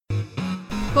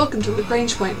Welcome to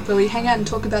Lagrange Point, where we hang out and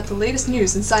talk about the latest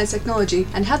news in science technology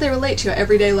and how they relate to your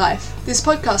everyday life. This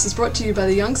podcast is brought to you by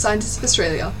the Young Scientists of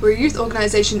Australia. We're a youth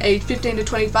organisation aged 15 to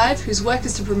 25 whose work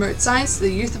is to promote science to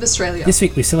the youth of Australia. This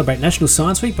week we celebrate National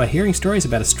Science Week by hearing stories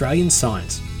about Australian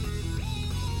science.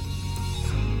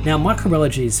 Now,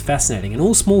 microbiology is fascinating, and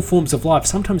all small forms of life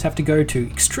sometimes have to go to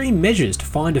extreme measures to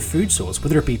find a food source,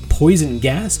 whether it be poison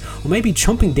gas or maybe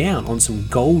chomping down on some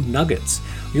gold nuggets.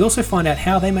 We also find out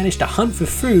how they manage to hunt for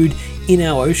food in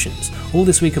our oceans. All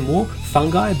this week and more,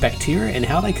 fungi, bacteria, and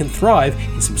how they can thrive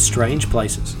in some strange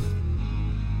places.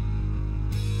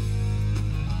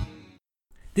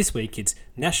 This week it's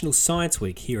National Science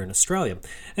Week here in Australia,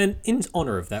 and in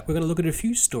honour of that we're going to look at a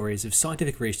few stories of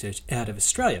scientific research out of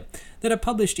Australia that are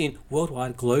published in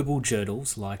worldwide global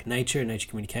journals like Nature, Nature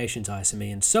Communications,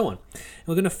 ISME and so on. And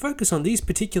we're going to focus on these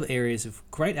particular areas of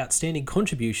great outstanding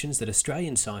contributions that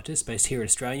Australian scientists based here at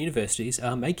Australian universities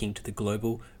are making to the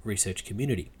global research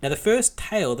community. Now, the first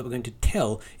tale that we're going to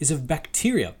tell is of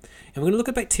bacteria, and we're going to look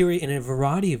at bacteria in a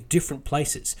variety of different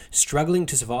places, struggling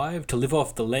to survive, to live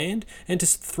off the land, and to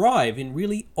thrive in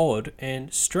really odd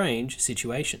and strange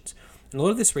situations. And a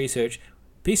lot of this research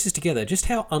pieces together just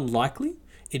how unlikely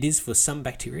it is for some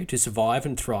bacteria to survive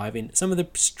and thrive in some of the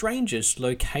strangest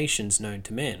locations known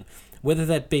to man, whether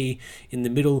that be in the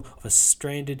middle of a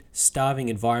stranded, starving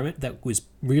environment that was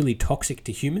really toxic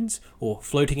to humans, or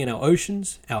floating in our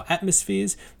oceans, our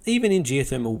atmospheres, even in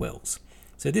geothermal wells.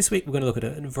 So this week we're going to look at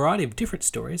a variety of different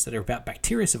stories that are about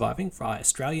bacteria surviving by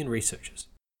Australian researchers.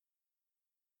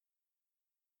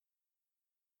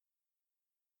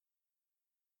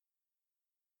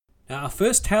 Now, our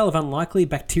first tale of unlikely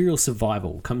bacterial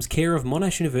survival comes care of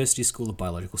Monash University School of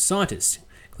Biological Scientists,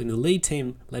 including the lead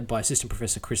team led by Assistant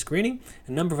Professor Chris Greening, and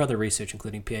a number of other research,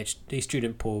 including PhD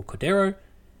student Paul Cordero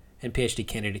and PhD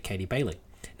candidate Katie Bailey.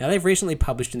 Now, they've recently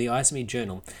published in the ISME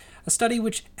journal a study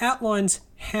which outlines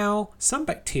how some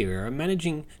bacteria are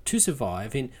managing to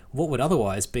survive in what would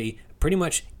otherwise be pretty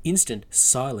much instant,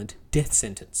 silent death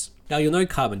sentence. Now, you'll know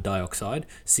carbon dioxide,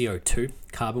 CO2,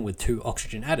 carbon with two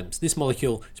oxygen atoms. This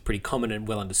molecule is pretty common and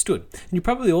well understood. And you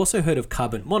probably also heard of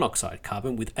carbon monoxide,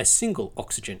 carbon with a single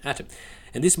oxygen atom.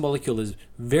 And this molecule is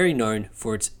very known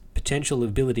for its potential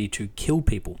ability to kill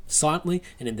people silently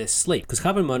and in their sleep, because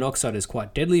carbon monoxide is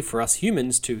quite deadly for us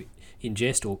humans to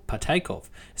ingest or partake of,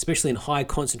 especially in high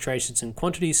concentrations and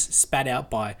quantities spat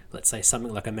out by, let's say,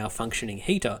 something like a malfunctioning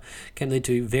heater, can lead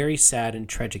to very sad and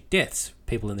tragic deaths,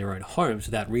 people in their own homes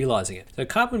without realizing it. So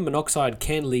carbon monoxide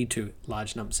can lead to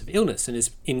large numbers of illness and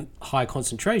is, in high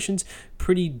concentrations,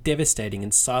 pretty devastating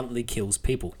and silently kills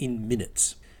people in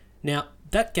minutes. Now,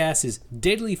 that gas is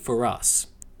deadly for us,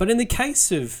 but in the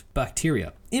case of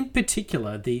bacteria, in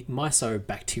particular the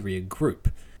Mycobacteria group,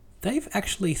 they've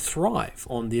actually thrive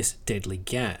on this deadly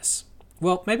gas.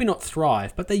 Well, maybe not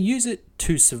thrive, but they use it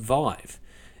to survive.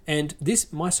 And this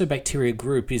Mycobacteria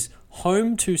group is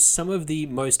home to some of the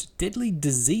most deadly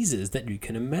diseases that you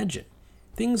can imagine.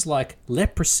 Things like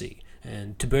leprosy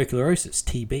and tuberculosis,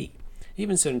 TB,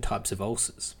 even certain types of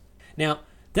ulcers. Now,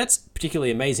 that's particularly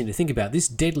amazing to think about. This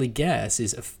deadly gas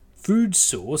is a food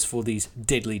source for these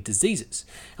deadly diseases.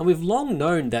 And we've long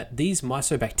known that these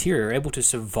Mycobacteria are able to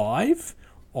survive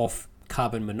off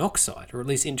carbon monoxide, or at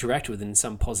least interact with it in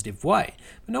some positive way.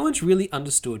 But no one's really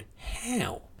understood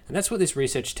how. And that's what this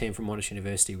research team from Monash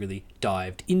University really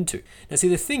dived into. Now, see,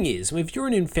 the thing is, if you're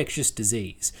an infectious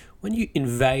disease, when you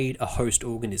invade a host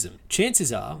organism,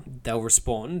 chances are they'll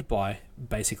respond by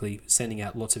basically sending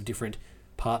out lots of different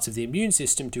parts of the immune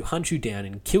system to hunt you down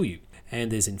and kill you. And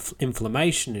there's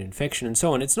inflammation and infection and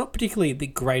so on. It's not particularly the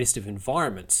greatest of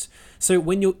environments. So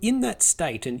when you're in that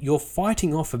state and you're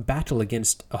fighting off a battle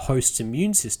against a host's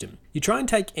immune system, you try and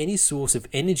take any source of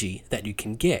energy that you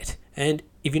can get. And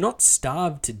if you're not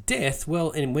starved to death,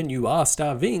 well, and when you are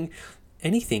starving,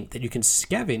 anything that you can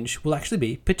scavenge will actually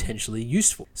be potentially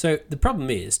useful. So the problem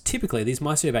is, typically these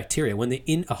Mycobacteria, when they're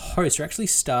in a host, are actually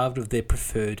starved of their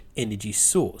preferred energy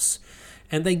source.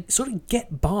 And they sort of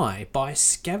get by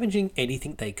scavenging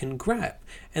anything they can grab.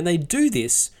 And they do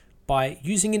this by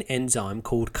using an enzyme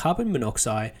called carbon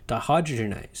monoxide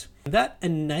dehydrogenase. That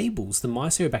enables the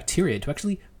Mycobacteria to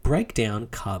actually break down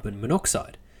carbon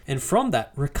monoxide, and from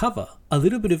that recover a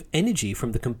little bit of energy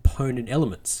from the component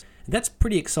elements. And that's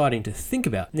pretty exciting to think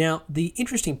about. Now, the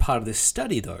interesting part of this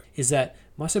study, though, is that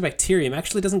Mycobacterium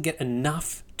actually doesn't get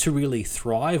enough to really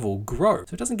thrive or grow.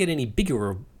 So it doesn't get any bigger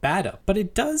or badder, but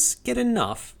it does get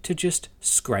enough to just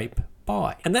scrape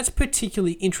by. And that's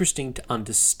particularly interesting to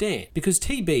understand because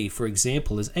TB, for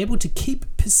example, is able to keep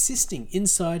persisting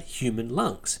inside human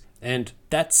lungs. And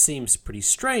that seems pretty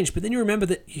strange, but then you remember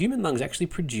that human lungs actually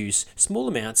produce small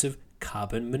amounts of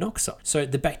carbon monoxide. So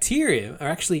the bacteria are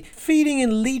actually feeding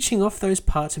and leaching off those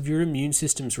parts of your immune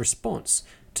system's response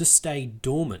to stay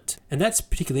dormant. And that's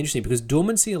particularly interesting because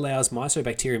dormancy allows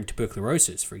Mycobacterium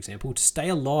tuberculosis, for example, to stay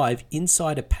alive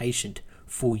inside a patient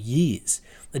for years.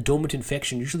 A dormant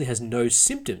infection usually has no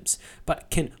symptoms, but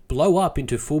can blow up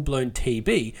into full-blown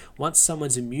TB once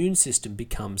someone's immune system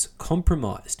becomes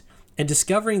compromised. And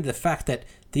discovering the fact that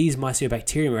these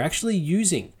Mycobacterium are actually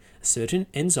using a certain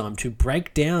enzyme to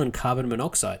break down carbon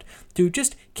monoxide to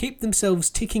just keep themselves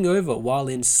ticking over while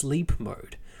in sleep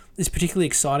mode. It's particularly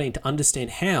exciting to understand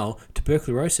how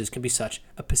tuberculosis can be such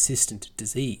a persistent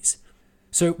disease.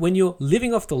 So when you're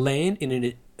living off the land in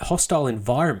a hostile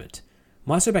environment,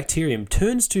 Mycobacterium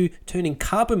turns to turning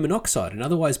carbon monoxide, an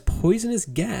otherwise poisonous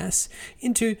gas,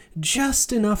 into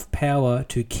just enough power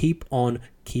to keep on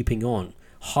keeping on,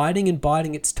 hiding and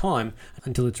biding its time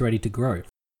until it's ready to grow.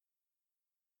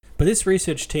 But this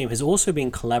research team has also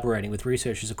been collaborating with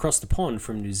researchers across the pond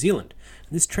from New Zealand.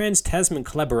 This Trans-Tasman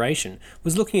collaboration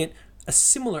was looking at a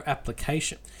similar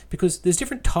application because there's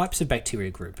different types of bacteria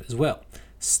group as well.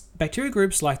 Bacteria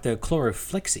groups like the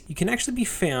Chlorophlexi can actually be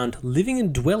found living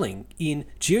and dwelling in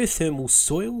geothermal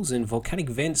soils and volcanic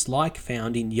vents like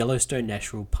found in Yellowstone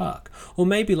National Park, or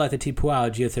maybe like the Te Puao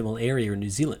geothermal area in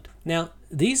New Zealand. Now,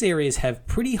 these areas have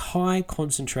pretty high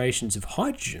concentrations of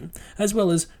hydrogen as well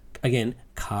as, again,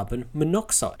 carbon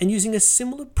monoxide. And using a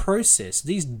similar process,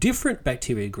 these different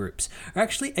bacteria groups are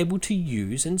actually able to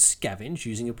use and scavenge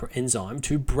using an enzyme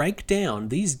to break down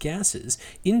these gases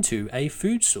into a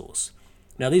food source.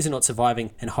 Now, these are not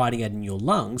surviving and hiding out in your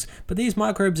lungs, but these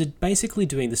microbes are basically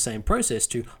doing the same process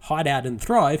to hide out and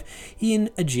thrive in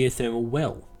a geothermal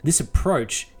well. This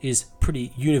approach is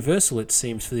pretty universal, it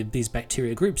seems, for these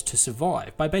bacteria groups to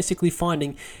survive by basically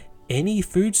finding any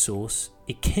food source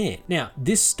it can. Now,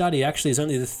 this study actually is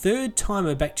only the third time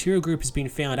a bacteria group has been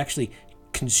found actually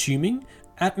consuming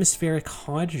atmospheric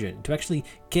hydrogen to actually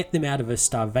get them out of a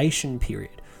starvation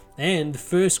period. And the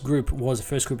first group was the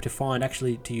first group to find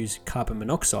actually to use carbon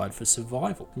monoxide for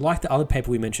survival. Like the other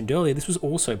paper we mentioned earlier, this was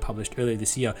also published earlier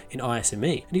this year in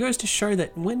ISME. And it goes to show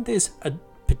that when there's a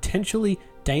potentially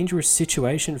dangerous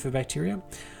situation for bacteria,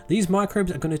 these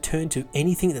microbes are going to turn to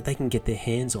anything that they can get their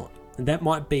hands on. And that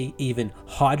might be even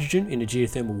hydrogen in a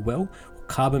geothermal well, or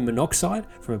carbon monoxide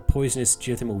from a poisonous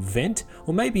geothermal vent,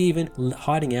 or maybe even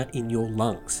hiding out in your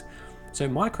lungs. So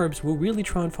microbes will really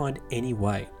try and find any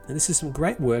way. And this is some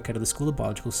great work out of the School of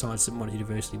Biological Sciences at Monash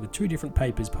University with 2 different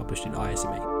papers published in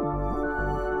ISME.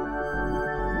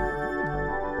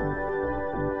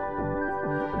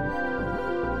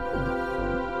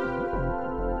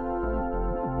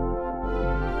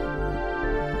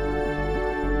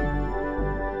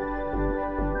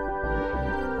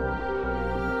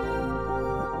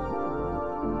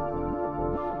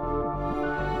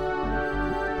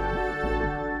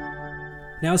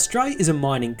 Now, Australia is a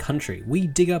mining country. We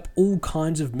dig up all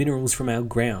kinds of minerals from our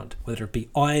ground, whether it be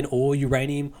iron ore,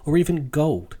 uranium, or even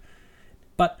gold.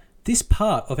 But this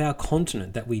part of our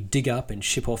continent that we dig up and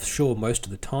ship offshore most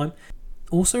of the time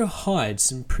also hides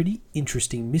some pretty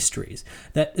interesting mysteries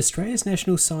that Australia's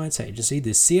National Science Agency,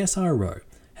 the CSIRO,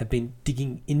 have been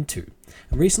digging into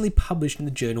and recently published in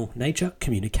the journal Nature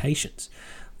Communications.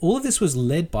 All of this was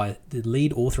led by the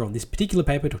lead author on this particular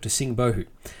paper, Dr. Singh Bohu.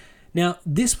 Now,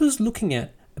 this was looking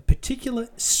at a particular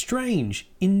strange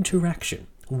interaction,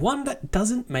 one that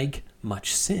doesn't make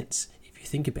much sense if you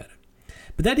think about it.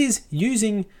 But that is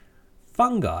using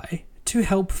fungi to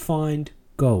help find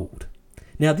gold.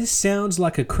 Now, this sounds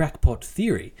like a crackpot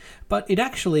theory, but it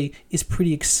actually is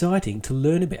pretty exciting to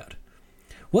learn about.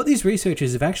 What these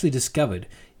researchers have actually discovered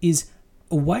is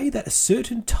a way that a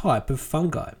certain type of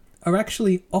fungi are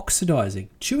actually oxidizing,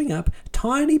 chewing up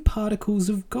tiny particles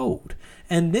of gold,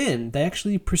 and then they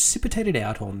actually precipitate it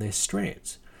out on their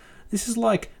strands. This is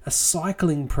like a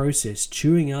cycling process,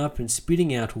 chewing up and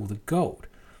spitting out all the gold.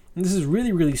 And this is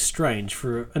really, really strange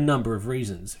for a number of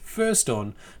reasons. First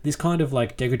on, this kind of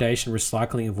like degradation,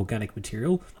 recycling of organic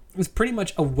material is pretty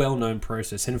much a well-known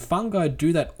process, and fungi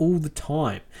do that all the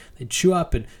time. They chew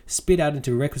up and spit out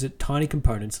into requisite tiny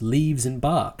components, leaves and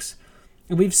barks.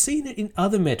 And we've seen it in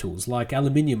other metals like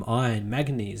aluminium, iron,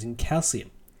 manganese, and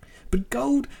calcium. But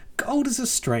gold is a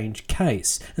strange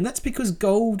case, and that's because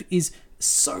gold is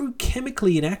so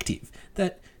chemically inactive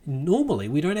that normally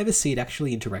we don't ever see it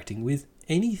actually interacting with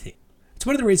anything. It's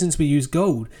one of the reasons we use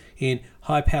gold in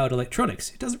high-powered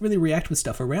electronics. It doesn't really react with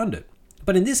stuff around it.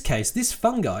 But in this case, this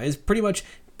fungi is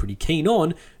pretty keen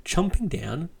on chomping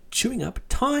down, chewing up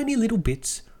tiny little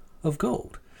bits of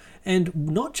gold. And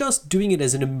not just doing it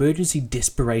as an emergency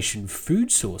desperation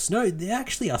food source. No, they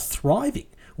actually are thriving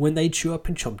when they chew up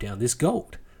and chomp down this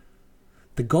gold.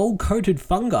 The gold-coated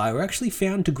fungi were actually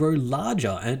found to grow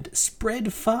larger and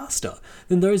spread faster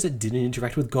than those that didn't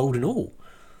interact with gold at all.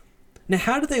 Now,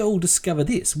 how did they all discover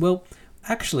this? Well,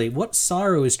 actually, what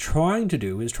CSIRO is trying to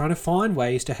do is trying to find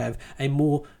ways to have a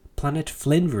more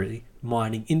planet-friendly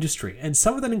mining industry, and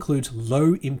some of that includes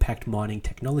low-impact mining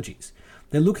technologies.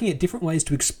 They're looking at different ways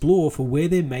to explore for where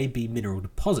there may be mineral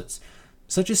deposits,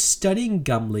 such as studying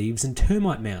gum leaves and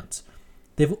termite mounds.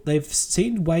 They've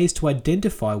seen ways to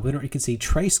identify whether or not you can see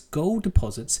trace gold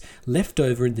deposits left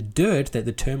over in the dirt that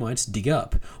the termites dig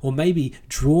up, or maybe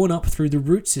drawn up through the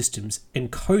root systems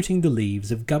and coating the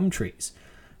leaves of gum trees.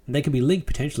 And they can be linked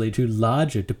potentially to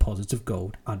larger deposits of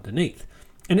gold underneath.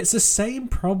 And it's the same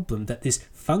problem that this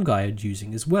fungi are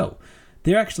using as well.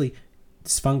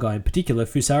 This fungi in particular,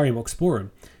 Fusarium oxysporum,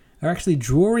 are actually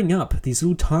drawing up these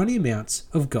little tiny amounts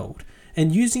of gold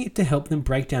and using it to help them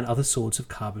break down other sorts of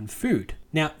carbon food.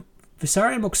 Now,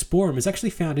 Fusarium oxysporum is actually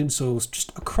found in soils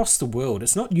just across the world.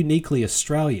 It's not uniquely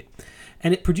Australian,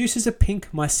 and it produces a pink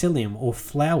mycelium or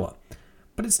flower.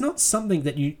 But it's not something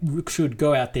that you should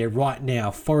go out there right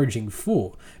now foraging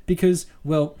for, because,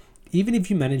 well, even if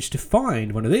you manage to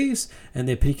find one of these and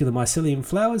their particular mycelium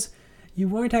flowers, you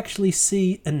won't actually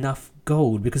see enough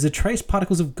gold because the trace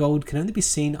particles of gold can only be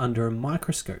seen under a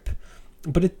microscope.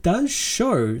 But it does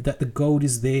show that the gold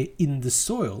is there in the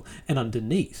soil and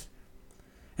underneath.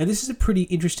 And this is a pretty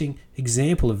interesting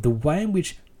example of the way in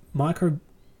which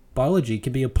microbiology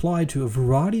can be applied to a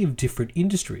variety of different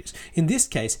industries. In this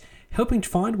case, helping to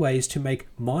find ways to make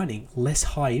mining less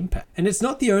high impact. And it's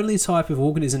not the only type of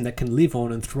organism that can live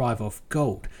on and thrive off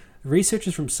gold.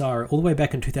 Researchers from CSIRO all the way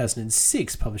back in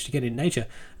 2006 published again in Nature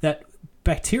that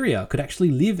bacteria could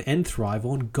actually live and thrive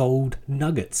on gold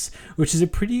nuggets, which is a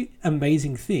pretty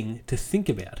amazing thing to think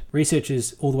about.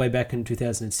 Researchers all the way back in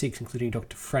 2006, including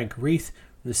Dr. Frank Reith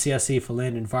from the CRC for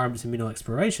Land, Environments and Mineral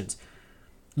Explorations,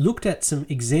 looked at some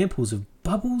examples of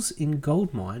bubbles in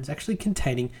gold mines actually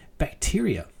containing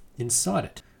bacteria inside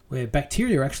it, where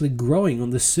bacteria are actually growing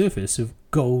on the surface of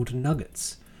gold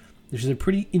nuggets, which is a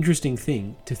pretty interesting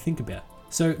thing to think about.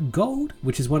 So gold,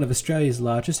 which is one of Australia's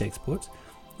largest exports,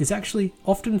 is actually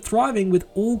often thriving with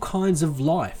all kinds of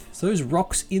life. So those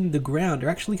rocks in the ground are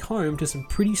actually home to some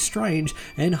pretty strange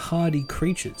and hardy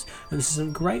creatures. And this is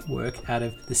some great work out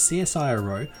of the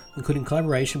CSIRO, including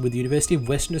collaboration with the University of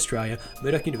Western Australia,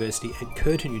 Murdoch University and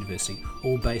Curtin University,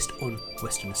 all based on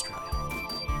Western Australia.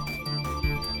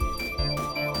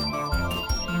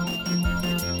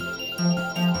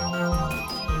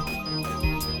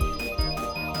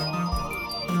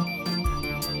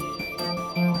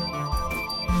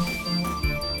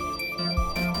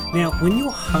 Now, when you're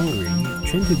hungry, you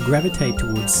tend to gravitate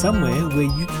towards somewhere where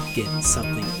you can get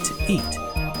something to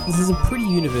eat. This is a pretty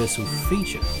universal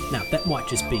feature. Now, that might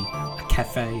just be a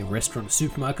cafe, a restaurant, a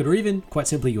supermarket, or even, quite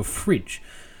simply, your fridge.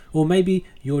 Or maybe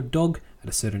your dog, at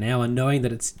a certain hour, knowing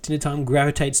that it's dinner time,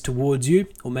 gravitates towards you,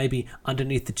 or maybe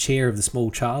underneath the chair of the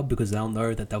small child because they'll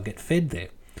know that they'll get fed there.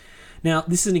 Now,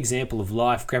 this is an example of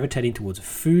life gravitating towards a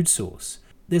food source.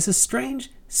 There's a strange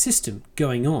system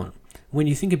going on when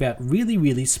you think about really,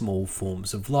 really small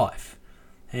forms of life.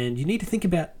 And you need to think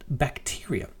about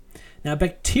bacteria. Now,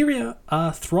 bacteria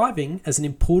are thriving as an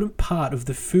important part of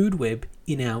the food web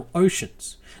in our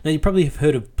oceans. Now, you probably have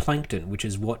heard of plankton, which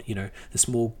is what, the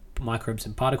small microbes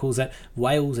and particles that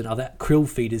whales and other krill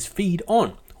feeders feed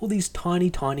on. All these tiny,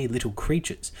 tiny little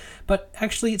creatures. But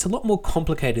actually, it's a lot more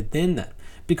complicated than that,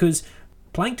 because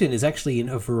plankton is actually in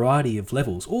a variety of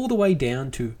levels, all the way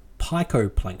down to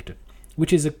phycoplankton,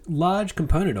 which is a large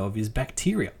component of is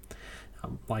bacteria.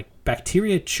 Like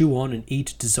bacteria chew on and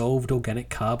eat dissolved organic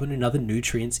carbon and other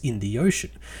nutrients in the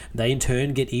ocean. They in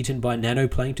turn get eaten by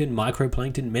nanoplankton,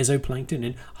 microplankton, mesoplankton,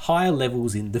 and higher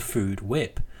levels in the food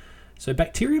web. So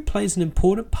bacteria plays an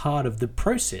important part of the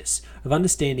process of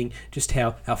understanding just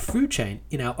how our food chain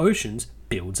in our oceans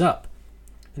builds up.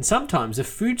 And sometimes a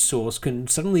food source can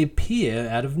suddenly appear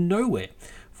out of nowhere.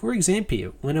 For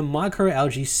example, when a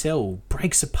microalgae cell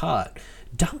breaks apart,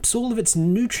 dumps all of its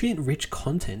nutrient-rich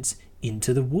contents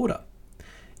into the water.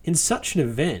 In such an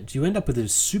event, you end up with a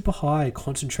super high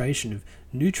concentration of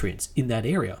nutrients in that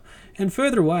area, and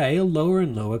further away are lower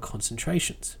and lower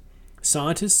concentrations.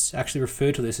 Scientists actually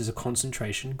refer to this as a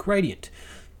concentration gradient.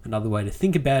 Another way to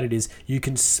think about it is you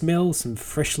can smell some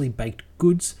freshly baked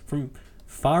goods from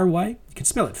far away. You can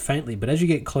smell it faintly, but as you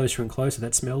get closer and closer,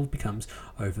 that smell becomes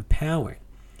overpowering.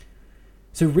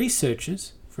 So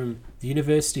researchers from the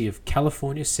University of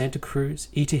California, Santa Cruz,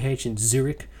 ETH in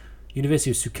Zurich,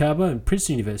 University of Tsukuba and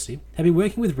Princeton University have been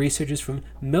working with researchers from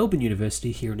Melbourne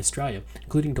University here in Australia,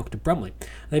 including Dr. Brumley.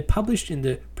 They published in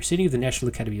the Proceeding of the National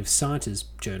Academy of Sciences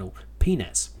journal,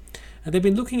 PNAS. And they've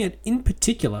been looking at, in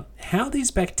particular, how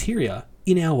these bacteria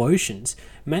in our oceans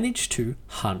manage to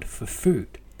hunt for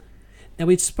food. Now,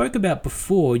 we spoke about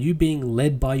before you being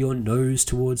led by your nose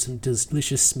towards some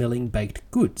delicious smelling baked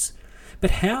goods.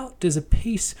 But how does a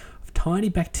piece of tiny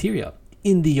bacteria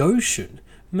in the ocean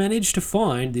manage to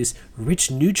find this rich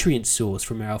nutrient source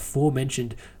from our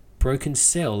aforementioned broken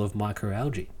cell of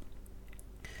microalgae?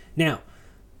 Now,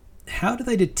 how do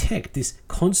they detect this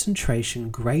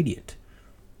concentration gradient?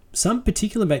 Some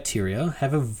particular bacteria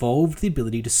have evolved the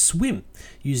ability to swim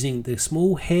using the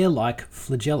small hair-like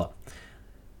flagella.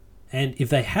 And if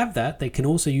they have that, they can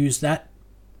also use that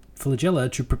flagella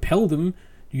to propel them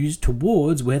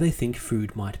towards where they think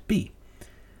food might be.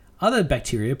 Other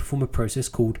bacteria perform a process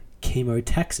called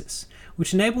chemotaxis,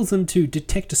 which enables them to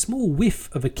detect a small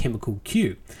whiff of a chemical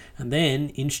cue and then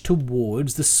inch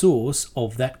towards the source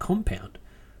of that compound.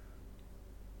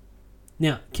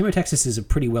 Now, chemotaxis is a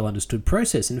pretty well understood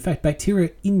process, and in fact,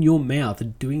 bacteria in your mouth are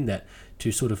doing that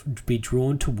to sort of be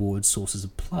drawn towards sources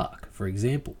of plaque, for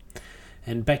example.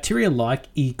 And bacteria like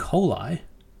E. coli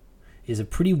is a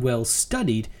pretty well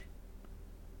studied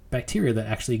bacteria that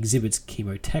actually exhibits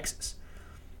chemotaxis.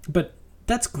 But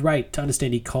that's great to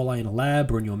understand E. coli in a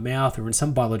lab or in your mouth or in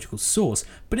some biological source,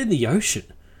 but in the ocean,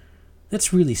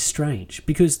 that's really strange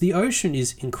because the ocean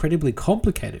is incredibly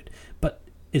complicated, but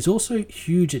is also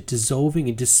huge at dissolving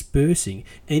and dispersing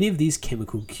any of these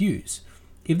chemical cues.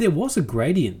 If there was a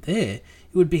gradient there, it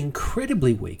would be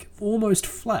incredibly weak, almost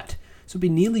flat, so it would be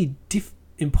nearly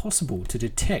impossible to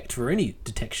detect for any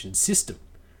detection system.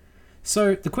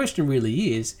 So the question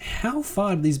really is, how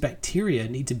far do these bacteria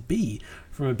need to be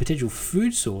from a potential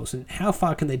food source, and how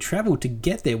far can they travel to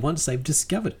get there once they've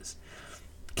discovered us?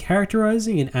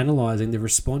 Characterizing and analyzing the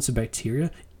response of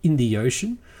bacteria in the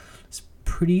ocean is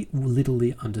pretty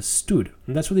littly understood,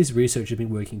 and that's what these researchers have been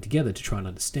working together to try and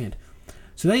understand.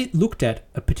 So they looked at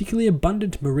a particularly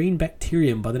abundant marine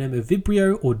bacterium by the name of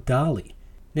Vibrio ordali.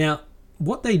 Now,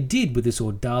 what they did with this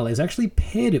ordali is actually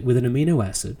paired it with an amino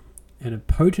acid and a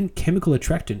potent chemical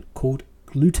attractant called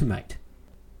glutamate.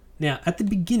 Now, at the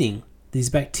beginning, these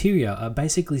bacteria are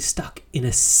basically stuck in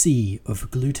a sea of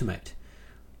glutamate.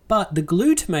 But the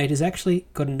glutamate has actually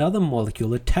got another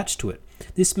molecule attached to it.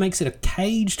 This makes it a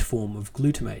caged form of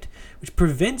glutamate, which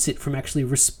prevents it from actually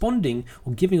responding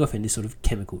or giving off any sort of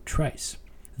chemical trace.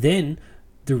 Then,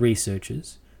 the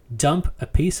researchers dump a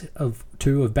piece of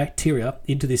bacteria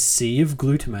into this sea of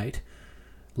glutamate,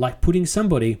 like putting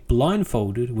somebody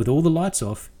blindfolded with all the lights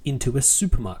off into a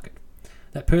supermarket.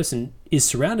 That person is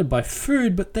surrounded by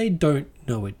food, but they don't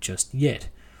know it just yet.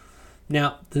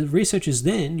 Now, the researchers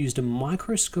then used a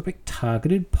microscopic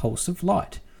targeted pulse of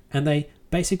light, and they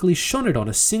basically shone it on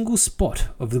a single spot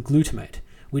of the glutamate,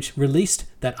 which released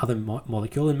that other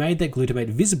molecule and made that glutamate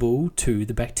visible to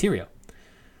the bacteria.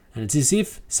 And it's as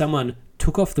if someone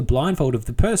took off the blindfold of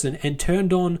the person and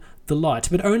turned on the light,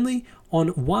 but only on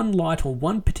one light on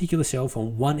one particular shelf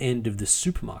on one end of the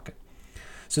supermarket.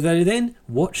 So they then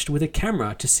watched with a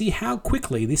camera to see how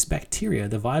quickly this bacteria,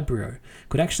 the Vibrio,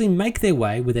 could actually make their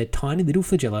way with their tiny little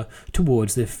flagella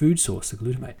towards their food source, the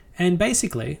glutamate. And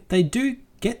basically, they do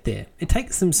get there. It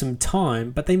takes them some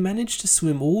time, but they manage to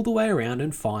swim all the way around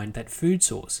and find that food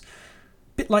source.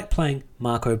 A bit like playing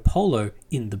Marco Polo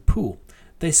in the pool.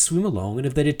 They swim along, and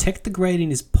if they detect the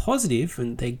gradient is positive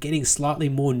and they're getting slightly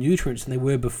more nutrients than they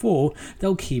were before,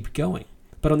 they'll keep going.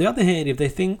 But on the other hand, if they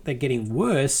think they're getting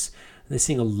worse, they're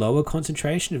seeing a lower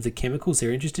concentration of the chemicals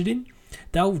they're interested in,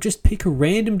 they'll just pick a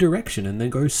random direction and then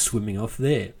go swimming off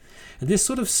there. And this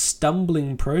sort of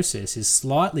stumbling process is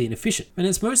slightly inefficient, and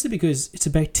it's mostly because it's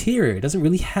a bacteria. It doesn't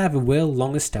really have a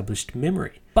long established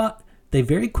memory. But they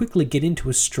very quickly get into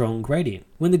a strong gradient.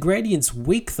 When the gradient's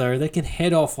weak though, they can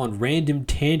head off on random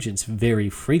tangents very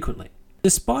frequently.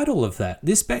 Despite all of that,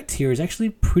 this bacteria is actually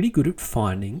pretty good at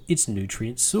finding its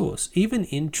nutrient source, even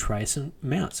in trace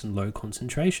amounts and low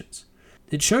concentrations.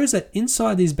 It shows that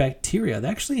inside these bacteria, they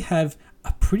actually have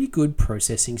a pretty good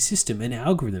processing system and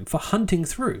algorithm for hunting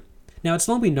through. Now, it's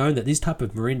long been known that these type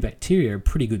of marine bacteria are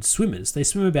pretty good swimmers. They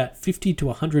swim about 50 to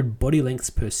 100 body lengths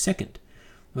per second.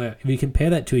 Well, if you compare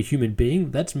that to a human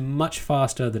being, that's much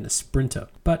faster than a sprinter.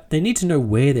 But they need to know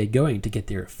where they're going to get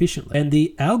there efficiently. And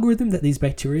the algorithm that these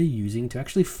bacteria are using to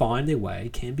actually find their way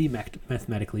can be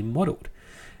mathematically modeled.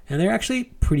 And they're actually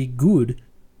pretty good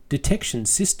detection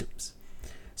systems.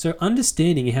 So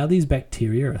understanding how these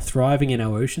bacteria are thriving in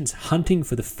our oceans, hunting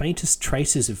for the faintest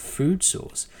traces of food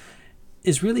source,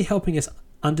 is really helping us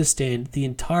understand the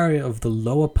entirety of the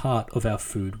lower part of our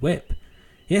food web.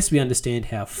 Yes, we understand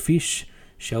how fish,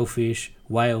 shellfish,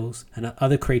 whales, and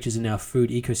other creatures in our food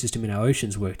ecosystem in our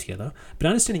oceans work together, but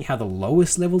understanding how the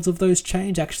lowest levels of those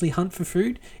chains actually hunt for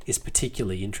food is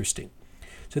particularly interesting.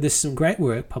 So there's some great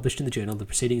work published in the Journal of the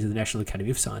Proceedings of the National Academy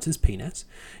of Sciences, PNAS,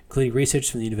 including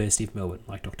research from the University of Melbourne,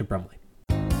 like Dr. Brumley.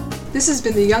 This has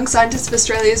been the Young Scientists of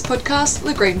Australia's podcast,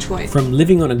 Lagrange Point. From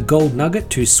living on a gold nugget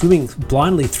to swimming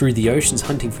blindly through the oceans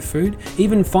hunting for food,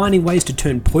 even finding ways to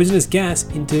turn poisonous gas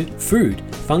into food,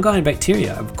 fungi and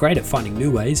bacteria are great at finding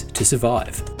new ways to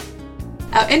survive.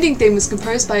 Our ending theme was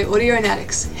composed by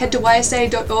Audionautics. Head to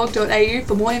ysa.org.au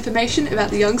for more information about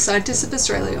the Young Scientists of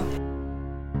Australia.